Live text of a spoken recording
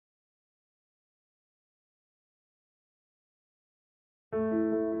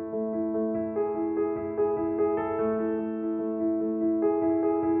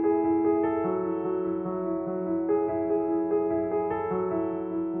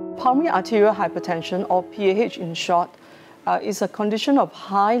Pulmonary arterial hypertension, or PAH in short, is a condition of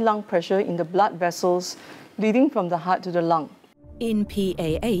high lung pressure in the blood vessels leading from the heart to the lung. In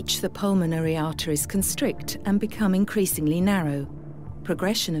PAH, the pulmonary arteries constrict and become increasingly narrow.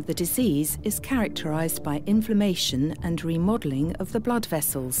 Progression of the disease is characterized by inflammation and remodeling of the blood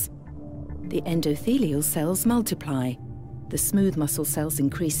vessels. The endothelial cells multiply, the smooth muscle cells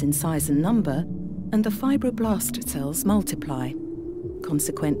increase in size and number, and the fibroblast cells multiply.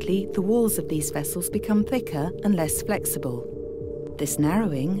 Consequently, the walls of these vessels become thicker and less flexible. This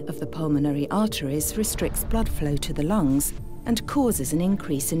narrowing of the pulmonary arteries restricts blood flow to the lungs and causes an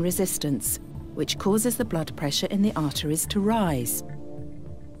increase in resistance, which causes the blood pressure in the arteries to rise.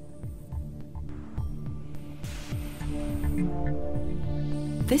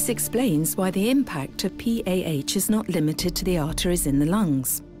 This explains why the impact of PAH is not limited to the arteries in the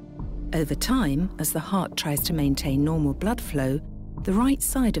lungs. Over time, as the heart tries to maintain normal blood flow, the right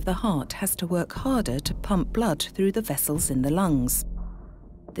side of the heart has to work harder to pump blood through the vessels in the lungs.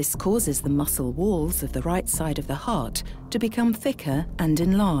 This causes the muscle walls of the right side of the heart to become thicker and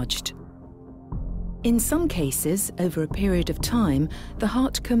enlarged. In some cases, over a period of time, the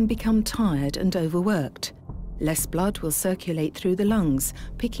heart can become tired and overworked. Less blood will circulate through the lungs,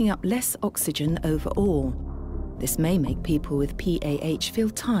 picking up less oxygen overall. This may make people with PAH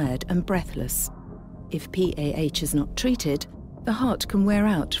feel tired and breathless. If PAH is not treated, the heart can wear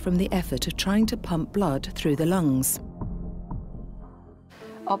out from the effort of trying to pump blood through the lungs.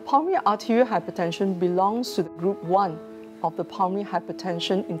 Pulmonary arterial hypertension belongs to the Group 1 of the Pulmonary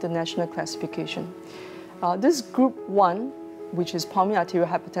Hypertension International Classification. This Group 1, which is pulmonary arterial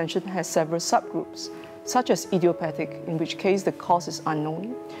hypertension, has several subgroups, such as idiopathic, in which case the cause is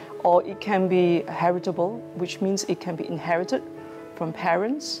unknown, or it can be heritable, which means it can be inherited from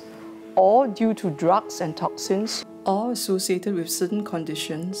parents, or due to drugs and toxins, or associated with certain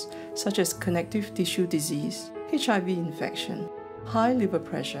conditions such as connective tissue disease, HIV infection, high liver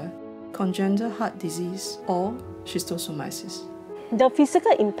pressure, congenital heart disease, or schistosomiasis. The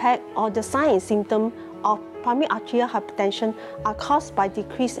physical impact or the sign and symptom of pulmonary arterial hypertension are caused by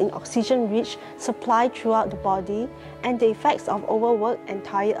decrease in oxygen-rich supply throughout the body and the effects of overworked and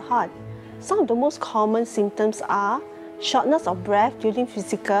tired heart. Some of the most common symptoms are shortness of breath during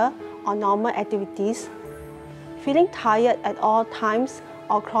physical or normal activities, feeling tired at all times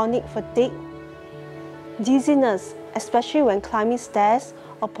or chronic fatigue, dizziness, especially when climbing stairs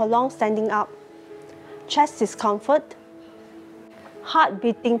or prolonged standing up, chest discomfort, heart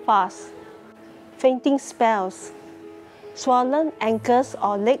beating fast, fainting spells, swollen ankles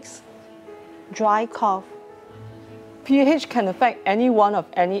or legs, dry cough. PAH can affect anyone of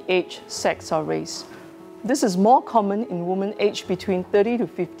any age, sex or race. This is more common in women aged between 30 to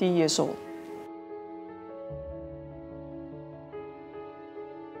 50 years old.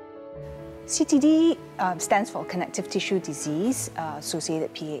 CTD stands for connective tissue disease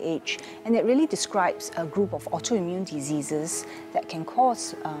associated PAH, and it really describes a group of autoimmune diseases that can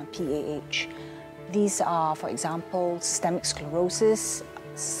cause PAH. These are, for example, systemic sclerosis,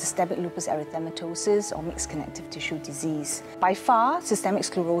 systemic lupus erythematosus, or mixed connective tissue disease. By far, systemic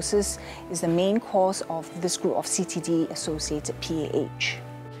sclerosis is the main cause of this group of CTD-associated PAH.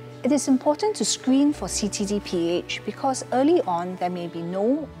 It is important to screen for CTD-PAH because early on there may be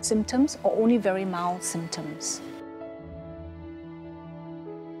no symptoms or only very mild symptoms.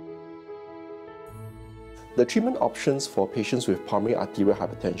 The treatment options for patients with pulmonary arterial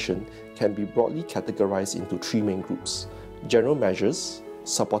hypertension can be broadly categorized into three main groups: general measures,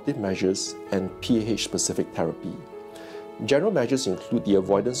 supportive measures, and PAH-specific therapy. General measures include the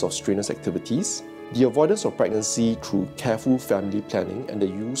avoidance of strenuous activities, the avoidance of pregnancy through careful family planning and the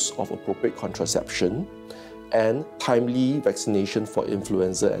use of appropriate contraception, and timely vaccination for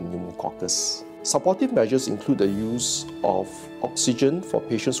influenza and pneumococcus. Supportive measures include the use of oxygen for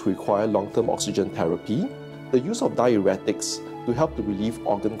patients who require long-term oxygen therapy, the use of diuretics to help to relieve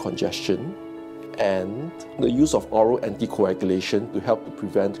organ congestion, and the use of oral anticoagulation to help to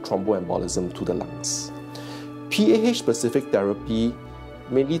prevent thromboembolism to the lungs. PAH-specific therapy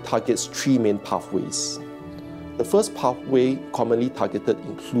mainly targets three main pathways. The first pathway commonly targeted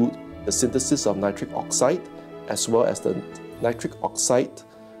include the synthesis of nitric oxide as well as the nitric oxide,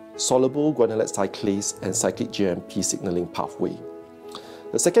 soluble guanylate cyclase and cyclic GMP signaling pathway.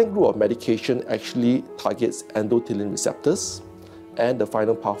 The second group of medication actually targets endothelin receptors, and the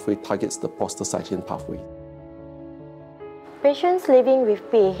final pathway targets the prostacyclin pathway. Patients living with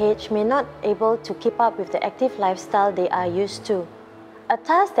PAH may not be able to keep up with the active lifestyle they are used to. A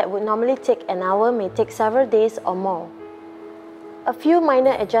task that would normally take an hour may take several days or more. A few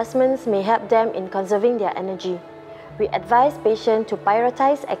minor adjustments may help them in conserving their energy. We advise patients to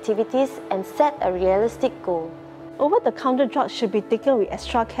prioritize activities and set a realistic goal. Over-the-counter drugs should be taken with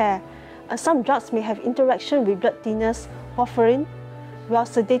extra care, as some drugs may have interaction with blood thinners, warfarin, while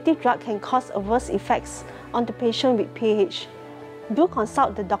sedative drug can cause adverse effects on the patient with PAH. Do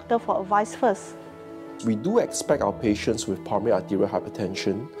consult the doctor for advice first. We do expect our patients with pulmonary arterial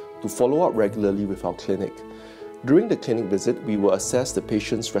hypertension to follow up regularly with our clinic. During the clinic visit, we will assess the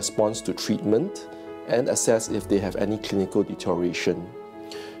patient's response to treatment and assess if they have any clinical deterioration.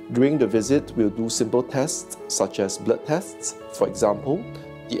 During the visit, we'll do simple tests such as blood tests, for example,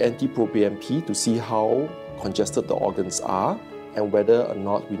 the NT-proBNP to see how congested the organs are and whether or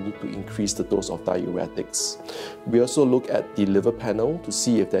not we need to increase the dose of diuretics. We also look at the liver panel to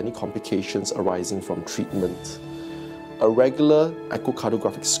see if there are any complications arising from treatment. A regular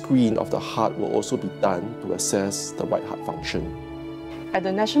echocardiographic screen of the heart will also be done to assess the right heart function. At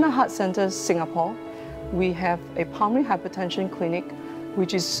the National Heart Centre Singapore, we have a pulmonary hypertension clinic,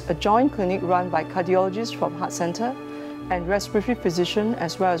 which is a joint clinic run by cardiologists from Heart Centre and respiratory physician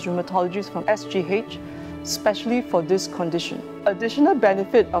as well as rheumatologists from SGH, especially for this condition. Additional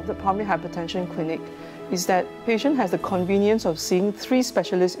benefit of the pulmonary hypertension clinic is that patient has the convenience of seeing 3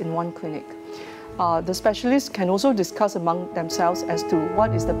 specialists in one clinic. The specialists can also discuss among themselves as to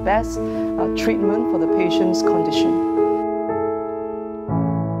what is the best treatment for the patient's condition.